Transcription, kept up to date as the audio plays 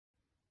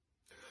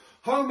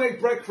Homemade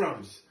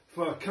breadcrumbs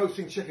for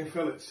coating chicken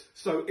fillets.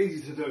 So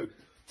easy to do.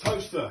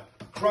 Toaster,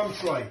 crumb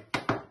tray,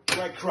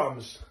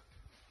 breadcrumbs.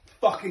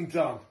 Fucking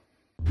done.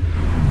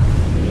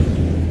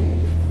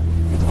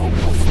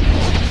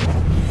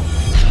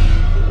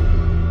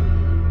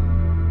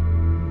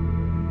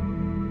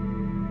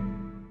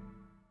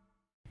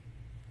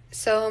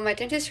 So my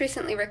dentist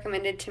recently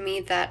recommended to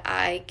me that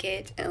I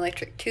get an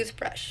electric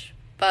toothbrush,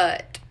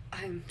 but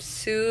I'm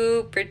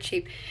super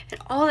cheap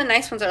and all the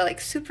nice ones are like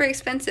super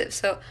expensive,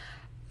 so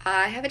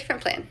I have a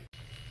different plan.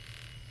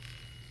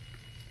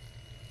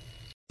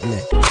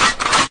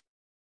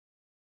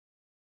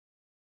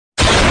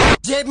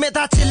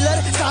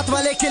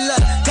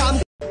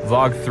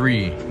 Vlog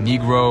 3,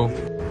 Negro,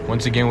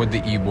 once again with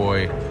the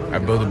E-Boy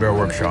at Build-A-Bear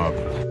Workshop.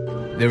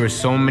 There were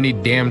so many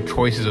damn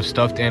choices of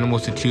stuffed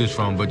animals to choose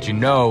from, but you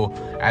know,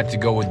 I had to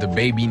go with the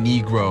baby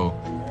Negro.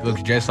 He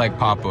looks just like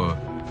Papa.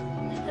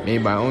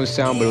 Made my own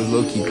sound, but it was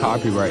low-key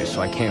copyright,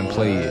 so I can't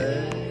play it.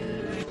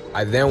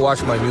 I then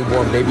watched my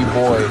newborn baby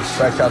boy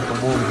stretch out the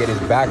womb, get his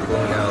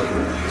backbone out,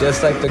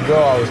 just like the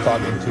girl I was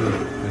talking to,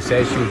 who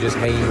said she was just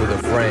hanging with a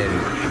friend,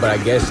 but I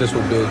guess this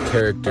will build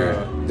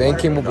character. Then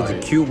came up with a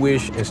cute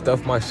wish and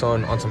stuffed my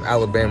son on some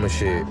Alabama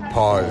shit.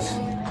 Pause.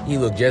 He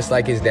looked just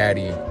like his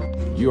daddy.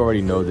 You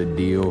already know the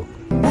deal.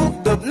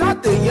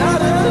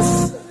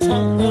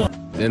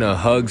 Then a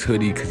Hugs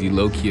hoodie cause he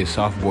low-key a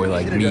soft boy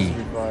like me.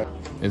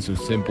 And some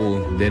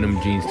simple denim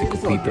jeans to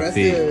complete the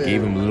fit.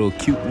 Gave him a little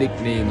cute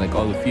nickname like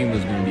all the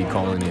females gonna be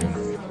calling him.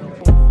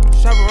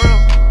 Shop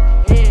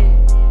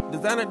around,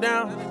 designer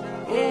down,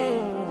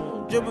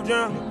 dribble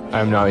down.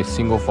 I am now a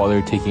single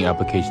father taking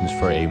applications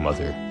for a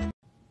mother.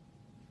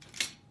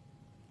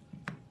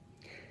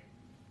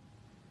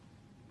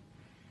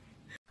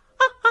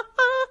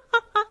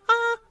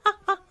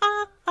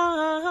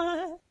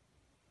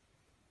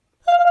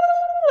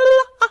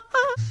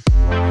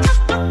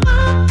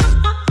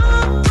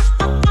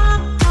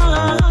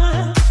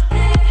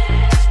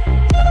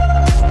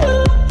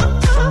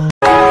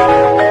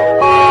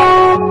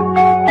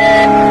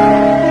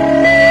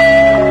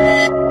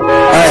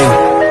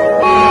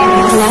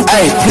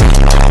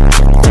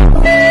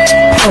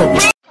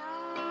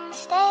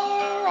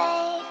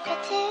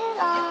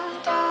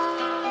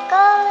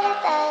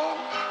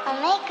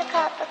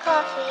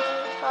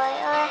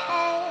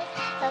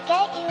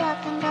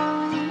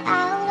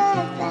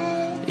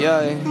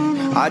 Yeah,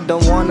 I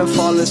don't wanna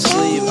fall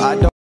asleep. I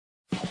don't.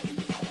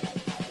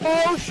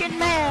 Ocean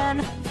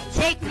man,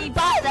 take me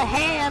by the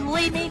hand,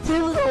 lead me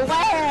to the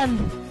land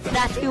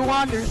that you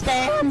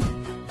understand.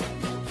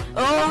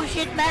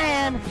 Ocean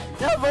man,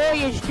 the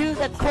voyage to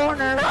the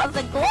corner of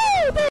the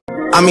globe.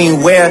 I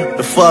mean, where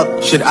the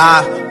fuck should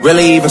I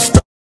really even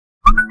start?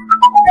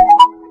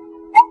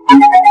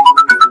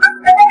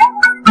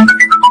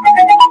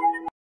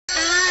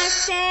 I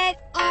said,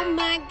 oh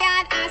my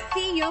god, I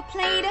see your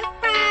plate of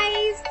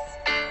fries.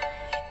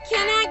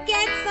 Can I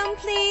get some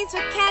please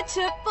with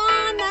ketchup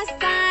on the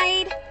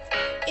side?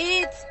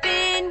 It's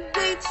been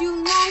way too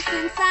long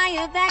since I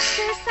have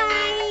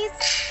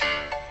exercised.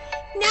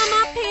 Now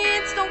my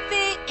pants don't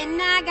fit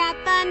and I got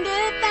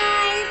thunder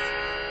thighs.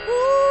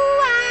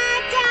 Ooh,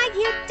 I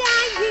diet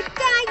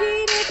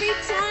every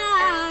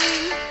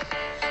time.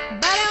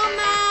 But oh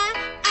my,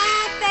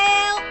 I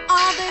fail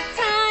all the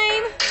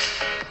time.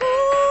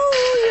 Ooh,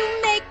 you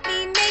make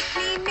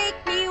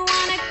me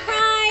wanna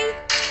cry.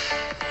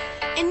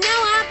 And now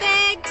I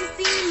beg to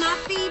see my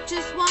feet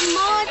just one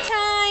more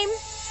time.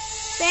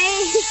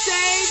 They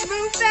say,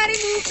 move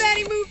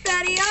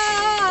fatty,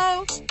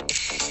 oh.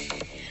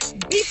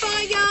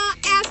 Before your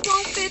ass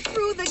won't fit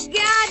through the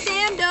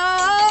goddamn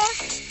door.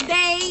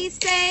 They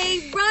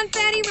say, run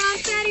fatty,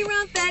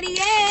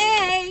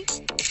 yeah.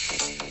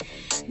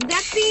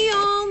 That's the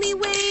only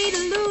way to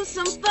lose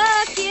some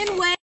fucking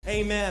weight.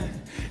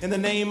 Amen. In the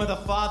name of the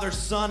Father,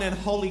 Son, and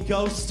Holy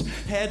Ghost,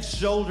 head,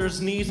 shoulders,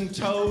 knees, and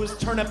toes,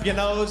 turn up your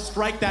nose,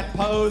 strike that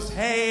pose,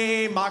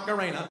 hey,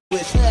 Macarena.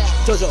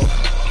 Jojo,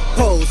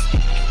 pose,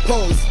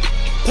 Jojo,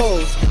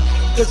 pose,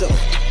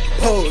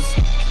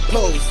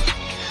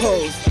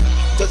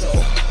 Jojo,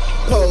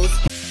 pose.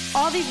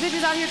 All these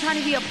bitches out here trying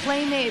to be a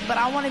playmate, but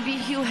I want to be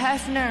Hugh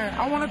Hefner.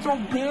 I want to throw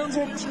bands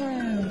at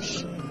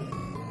trash.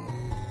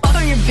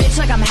 Fuck your bitch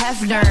like I'm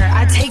Hefner.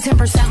 I take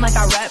 10% like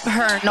I rep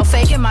her. No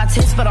faking my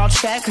tits, but I'll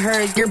check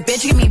her. Your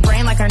bitch give me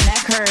brain like her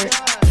neck hurt.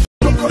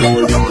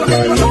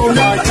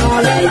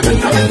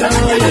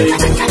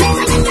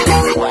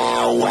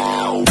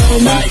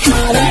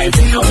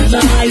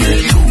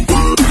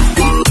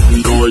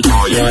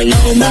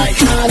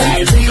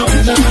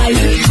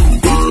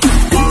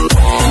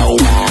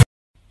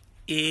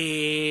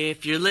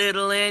 If you're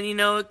little and you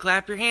know it,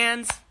 clap your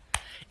hands.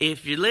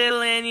 If you're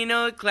little and you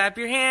know it, clap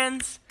your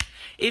hands.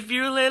 If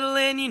you're little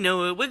and you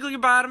know it, wiggle your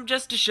bottom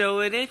just to show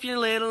it. If you're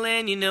little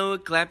and you know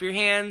it, clap your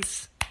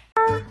hands.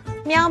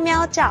 喵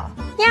喵叫，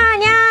呀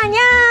呀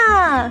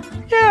呀，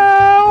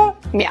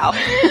喵喵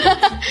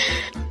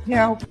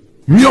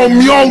喵喵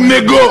喵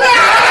，nigga。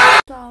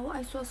So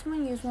I saw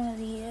someone use one of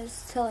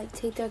these to like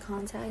take their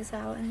contacts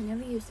out, and I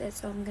never used it,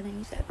 so I'm gonna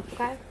use it,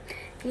 okay?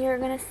 And you're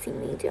gonna see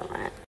me do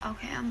it.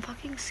 Okay, I'm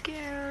fucking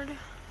scared.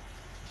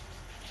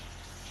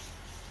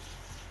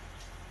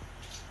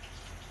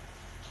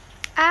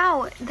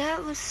 Ow,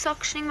 that was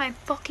suctioning my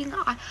fucking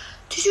eye.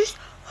 Did you just...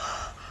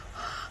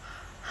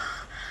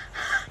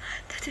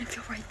 That didn't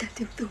feel right, that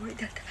didn't feel right,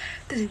 that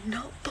did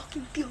not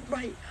fucking feel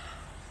right.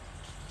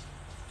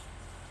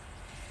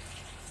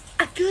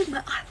 I feel like my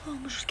eyeball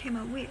almost just came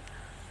out weird.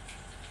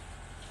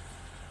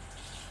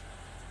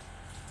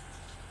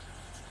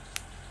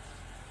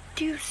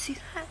 Do you see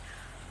that?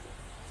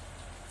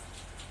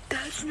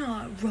 That's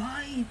not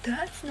right.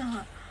 That's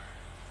not.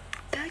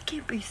 That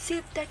can't be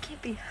safe. That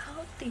can't be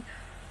healthy.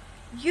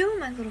 You,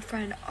 my little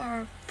friend,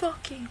 are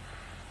fucking.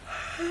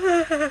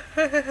 I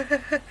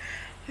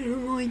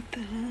don't like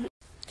that.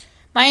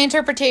 My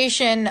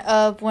interpretation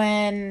of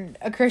when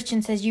a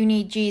Christian says you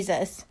need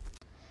Jesus.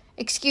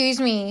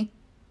 Excuse me.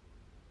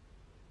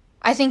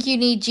 I think you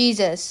need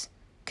Jesus,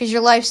 because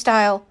your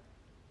lifestyle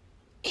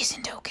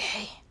isn't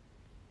okay.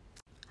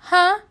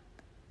 Huh?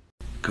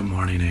 Good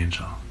morning,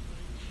 Angel.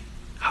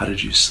 How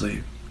did you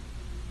sleep?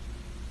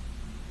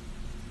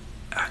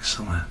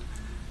 Excellent.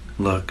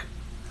 Look,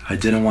 I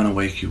didn't want to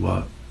wake you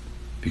up,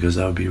 because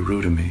that would be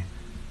rude of me,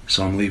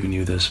 so I'm leaving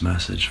you this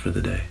message for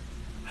the day,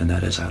 and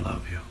that is I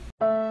love you.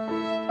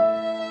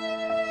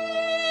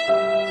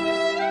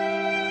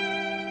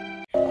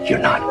 You're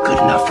not good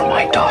enough for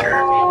my daughter.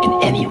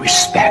 In any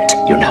respect,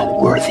 you're not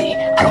worthy.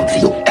 I don't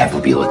think you'll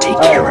ever be able to take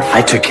care of her.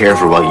 I took care of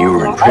her while you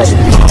were in prison.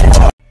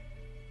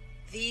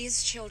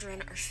 These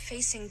children are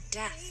facing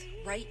death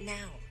right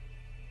now.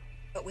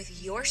 But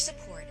with your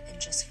support and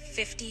just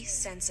 50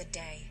 cents a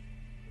day,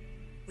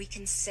 we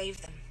can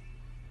save them.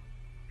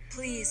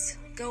 Please,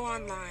 go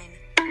online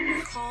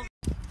or call...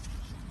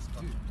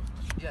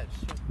 Yeah,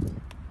 sure.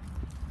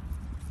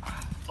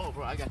 Oh,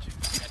 bro, I got you.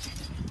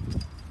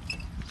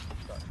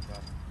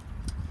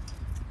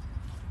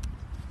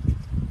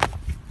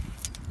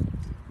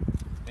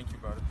 Thank you,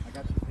 brother. I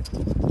got you.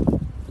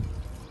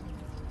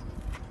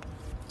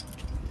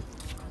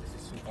 This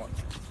is too hard.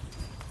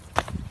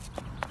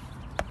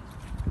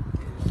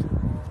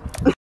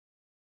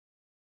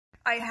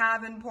 I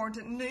have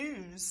important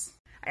news.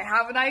 I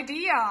have an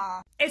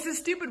idea. It's a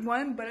stupid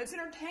one, but it's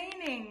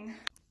entertaining.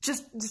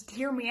 Just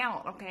hear me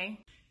out, okay?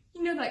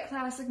 You know that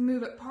classic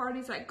move at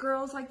parties that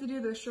girls like to do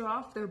to show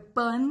off their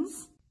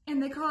buns? And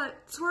they call it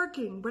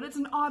twerking, but it's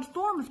an odd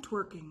form of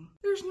twerking.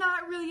 There's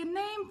not really a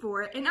name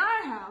for it, and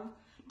I have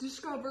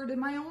discovered in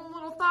my own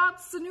little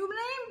thoughts a new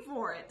name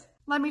for it.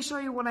 Let me show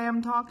you what I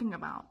am talking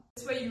about.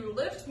 This way you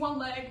lift one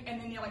leg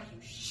and then you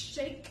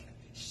shake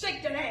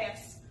that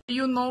ass. Do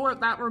you know what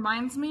that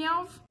reminds me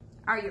of?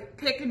 Are you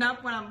picking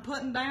up what I'm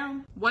putting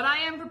down? What I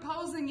am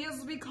proposing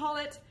is we call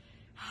it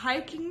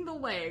hiking the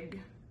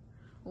leg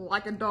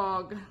like a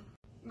dog.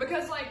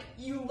 Because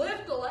you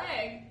lift the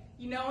leg,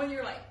 and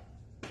you're like,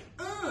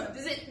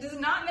 does it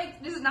not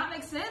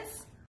make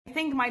sense? I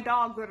think my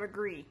dog would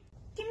agree.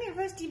 Give me a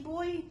Rusty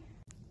boy.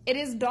 It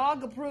is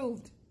dog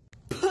approved.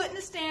 Putting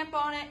a stamp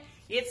on it,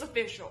 it's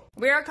official.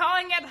 We are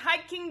calling it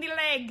hiking the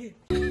leg.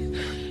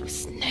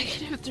 It's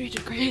 -3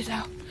 degrees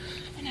out,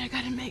 and I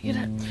gotta make it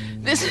up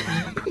this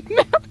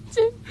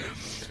mountain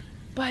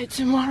by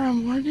tomorrow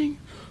morning,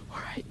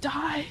 or I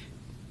die.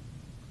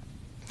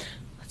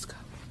 Let's go.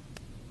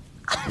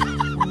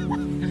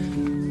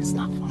 It's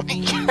not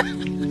funny.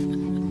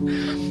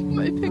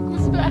 My pick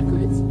was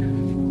backwards,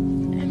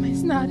 and my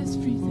snot is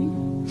freezing,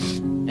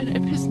 and I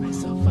pissed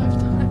myself 5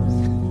 times.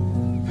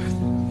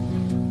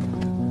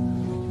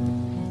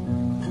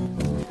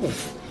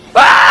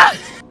 Ah!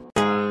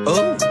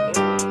 Oh.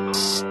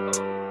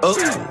 Oh.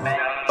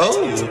 Oh.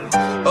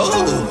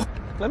 Oh.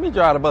 Let me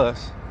drive the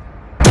bus.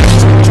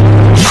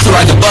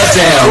 Ride the bus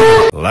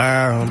down.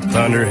 Loud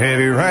thunder,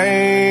 heavy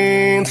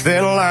rain,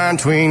 thin line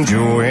between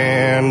joy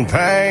and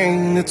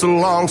pain. It's a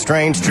long,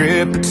 strange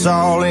trip, it's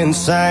all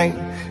insane.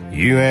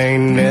 You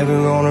ain't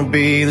never gonna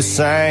be the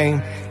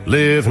same.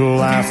 Living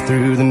life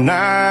through the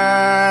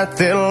night,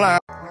 thin line.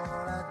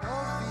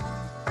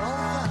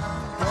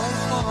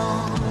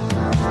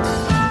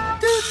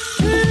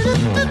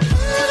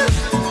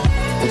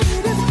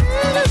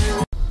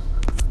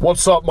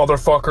 What's up,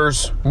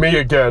 motherfuckers? Me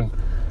again.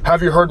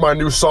 Have you heard my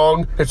new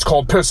song? It's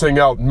called Pissing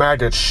Out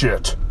Maggot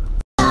Shit.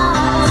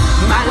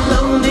 My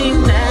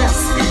loneliness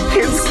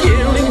is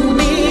killing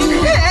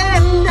me,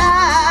 and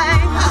I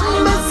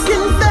must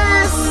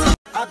confess,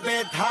 a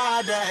bit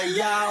harder,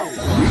 yo.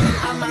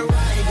 I'm a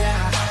rider,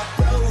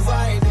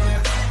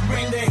 provider.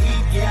 Bring the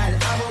heat, yeah.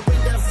 I will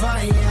bring the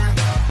fire.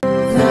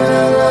 that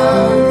I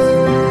love,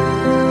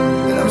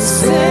 and I'm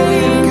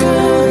saying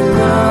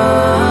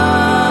goodbye.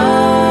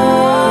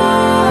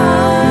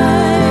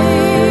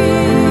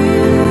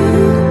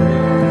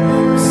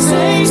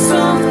 Say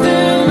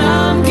something,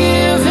 I'm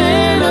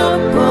giving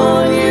up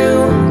on you.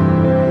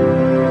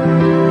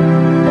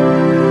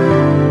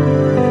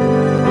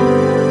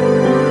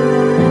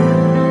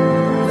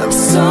 I'm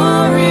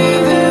sorry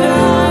that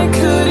I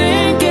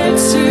couldn't get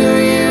to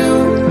you.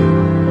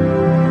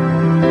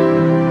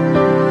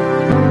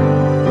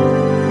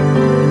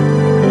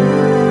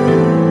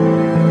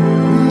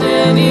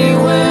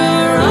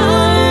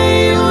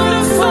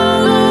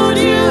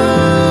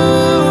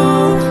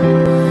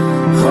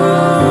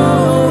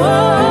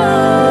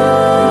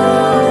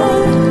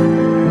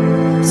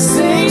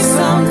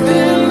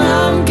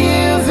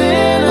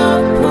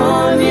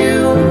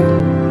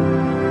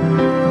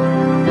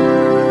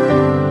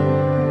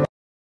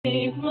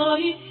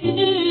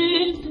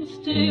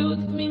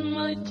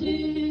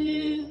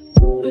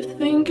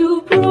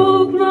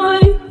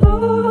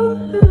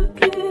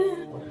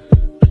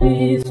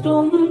 Please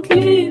don't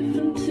leave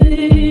and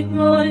take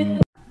my...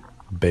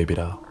 Baby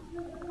doll,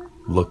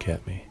 look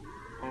at me.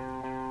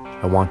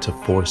 I want to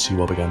force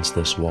you up against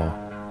this wall,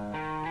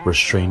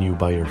 restrain you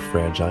by your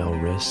fragile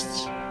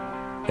wrists,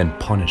 and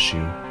punish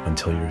you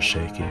until you're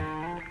shaking.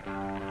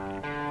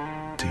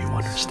 Do you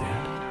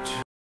understand?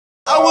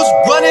 I was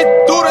running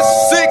through the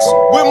 6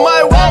 with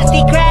my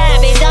Rusty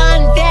crab is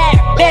unfair.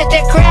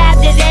 Mr.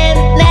 Krabs is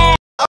in there.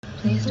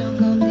 Please don't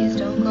go, please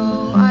don't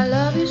go. I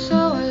love you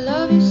so, I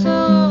love you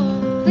so.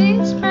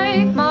 Please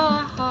break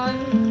my heart.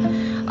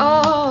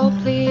 Oh,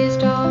 please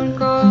don't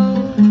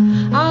go.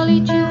 I'll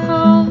lead you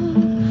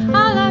home.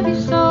 I love you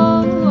so,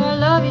 I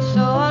love you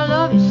so, I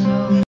love you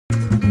so.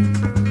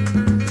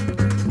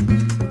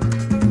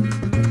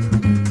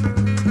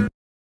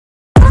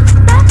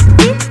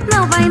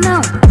 Não vai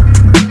não.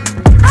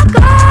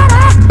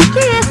 Agora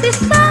que esse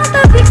som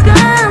tá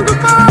ficando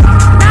bom.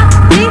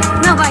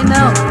 Não vai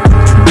não.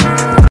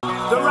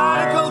 The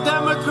radical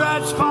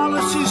Democrats'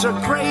 policies are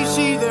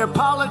crazy, their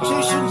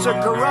politicians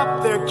are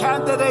corrupt, their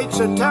candidates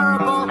are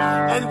terrible,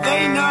 and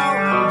they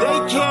know they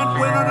can't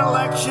win on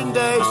election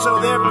day, so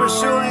they're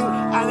pursuing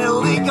an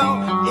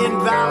illegal,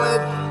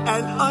 invalid,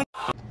 and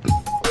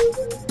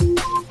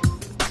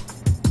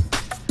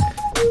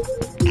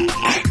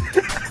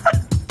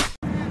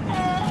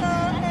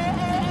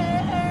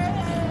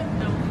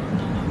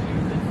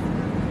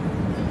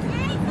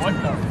What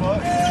the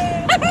fuck?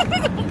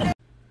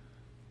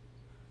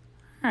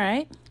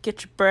 Alright,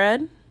 get your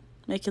bread.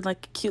 Make it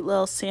like a cute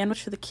little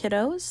sandwich for the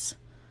kiddos.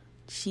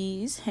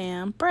 Cheese,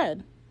 ham,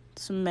 bread.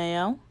 Some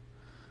mayo.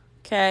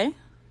 Okay.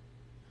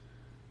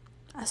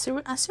 I see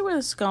where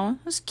this is going.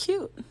 This is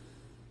cute.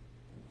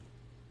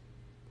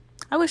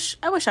 I wish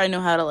I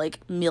knew how to like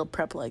meal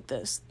prep like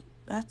this.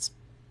 That's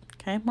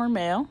okay, more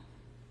mayo.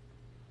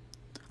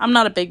 I'm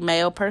not a big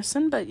mayo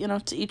person, but you know,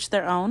 to each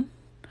their own.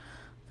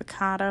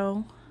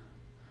 Avocado.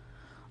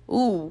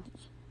 Ooh.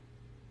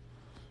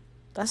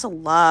 That's a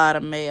lot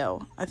of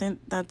mayo. I think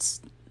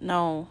that's...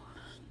 No.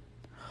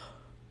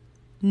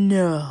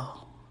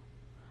 No.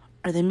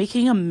 Are they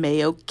making a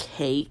mayo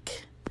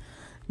cake?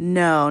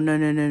 No. No.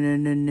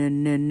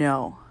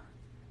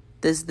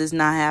 This is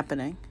not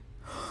happening.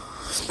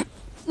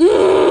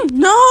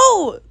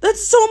 No!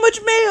 That's so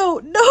much mayo!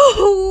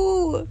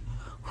 No!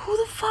 Who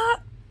the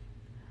fuck?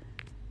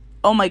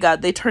 Oh my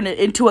god, they turned it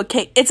into a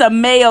cake. It's a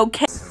mayo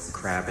cake.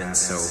 Crab in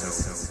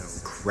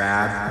soap.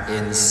 Crab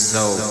in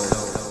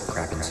soap.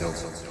 Crab in soap.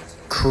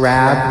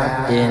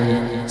 Crab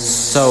in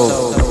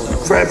soap.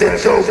 Crab in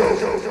soap.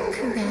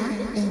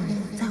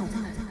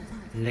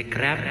 Le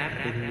crab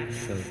in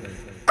soap.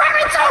 Crab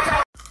in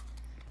soap.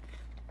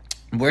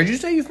 Where'd you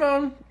say you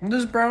found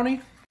this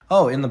brownie?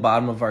 Oh, in the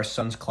bottom of our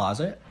son's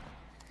closet.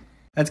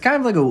 That's kind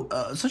of like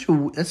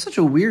such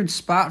a weird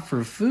spot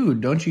for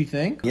food, don't you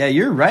think? Yeah,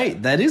 you're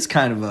right. That is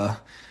kind of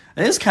a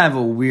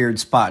weird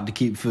spot to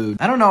keep food.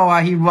 I don't know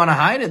why he'd want to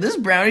hide it. This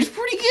brownie's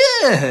pretty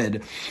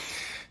good.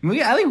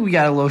 I think we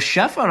got a little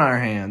chef on our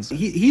hands.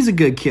 He's a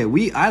good kid.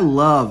 I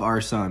love our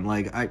son.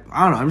 Like I don't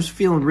know. I'm just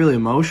feeling really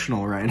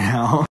emotional right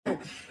now.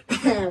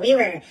 we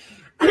were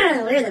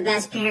the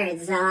best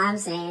parents. Is all I'm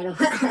saying.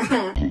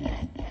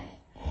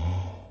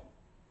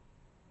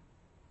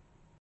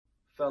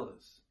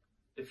 Fellas,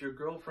 if your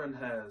girlfriend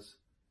has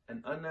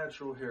an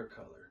unnatural hair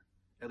color,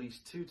 at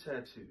least 2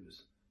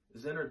 tattoos,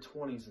 is in her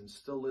 20s and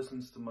still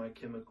listens to My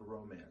Chemical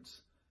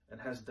Romance, and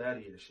has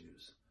daddy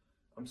issues,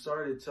 I'm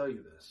sorry to tell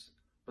you this,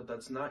 but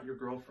that's not your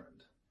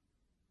girlfriend.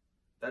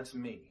 That's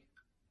me.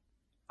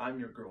 I'm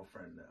your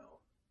girlfriend now.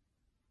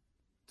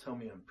 Tell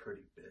me I'm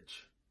pretty,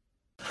 bitch.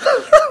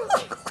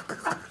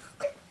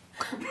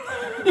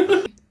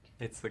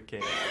 It's the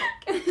cake.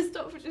 Can I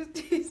stop for just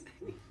 2 seconds?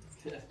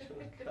 Oh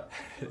my god.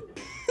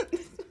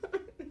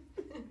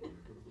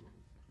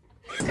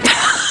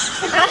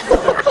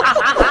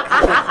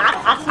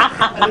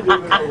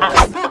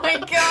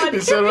 You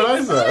said what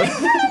I said.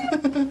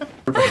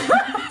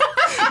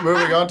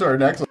 Moving on to our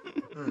next one.